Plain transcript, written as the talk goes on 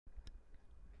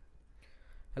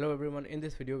Hello everyone, in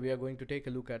this video we are going to take a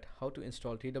look at how to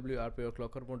install TWRP or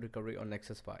Clockworkmod recovery on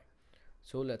Nexus 5.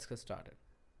 So let's get started.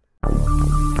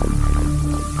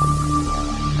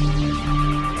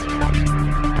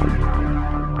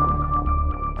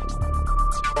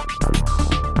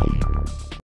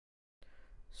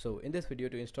 So in this video,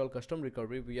 to install custom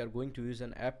recovery, we are going to use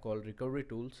an app called Recovery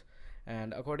Tools,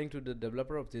 and according to the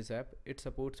developer of this app, it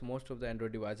supports most of the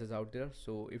Android devices out there.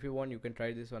 So if you want, you can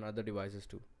try this on other devices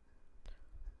too.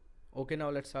 Okay, now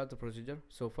let's start the procedure.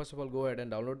 So first of all, go ahead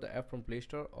and download the app from Play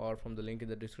Store or from the link in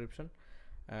the description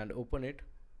and open it,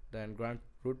 then grant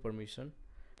root permission,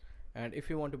 and if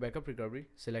you want to backup recovery,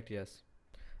 select yes.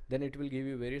 Then it will give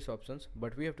you various options,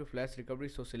 but we have to flash recovery,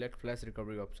 so select flash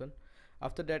recovery option.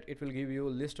 After that, it will give you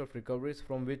a list of recoveries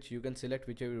from which you can select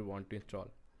whichever you want to install.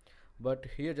 But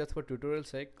here, just for tutorial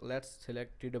sake, let's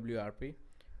select TWRP.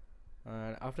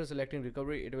 And after selecting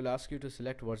recovery, it will ask you to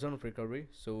select version of recovery,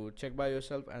 so check by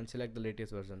yourself and select the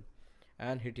latest version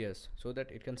and hit yes so that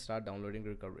it can start downloading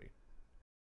recovery.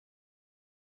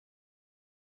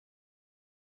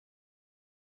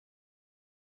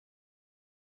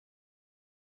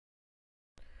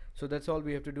 So that's all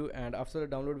we have to do, and after the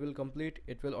download will complete,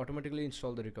 it will automatically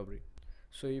install the recovery.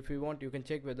 So if you want, you can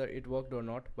check whether it worked or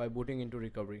not by booting into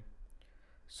recovery.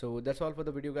 So that's all for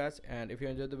the video guys, and if you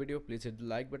enjoyed the video, please hit the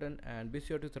like button and be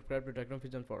sure to subscribe to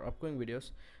Technofusion for upcoming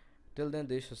videos. Till then,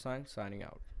 this is Shashank signing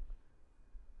out.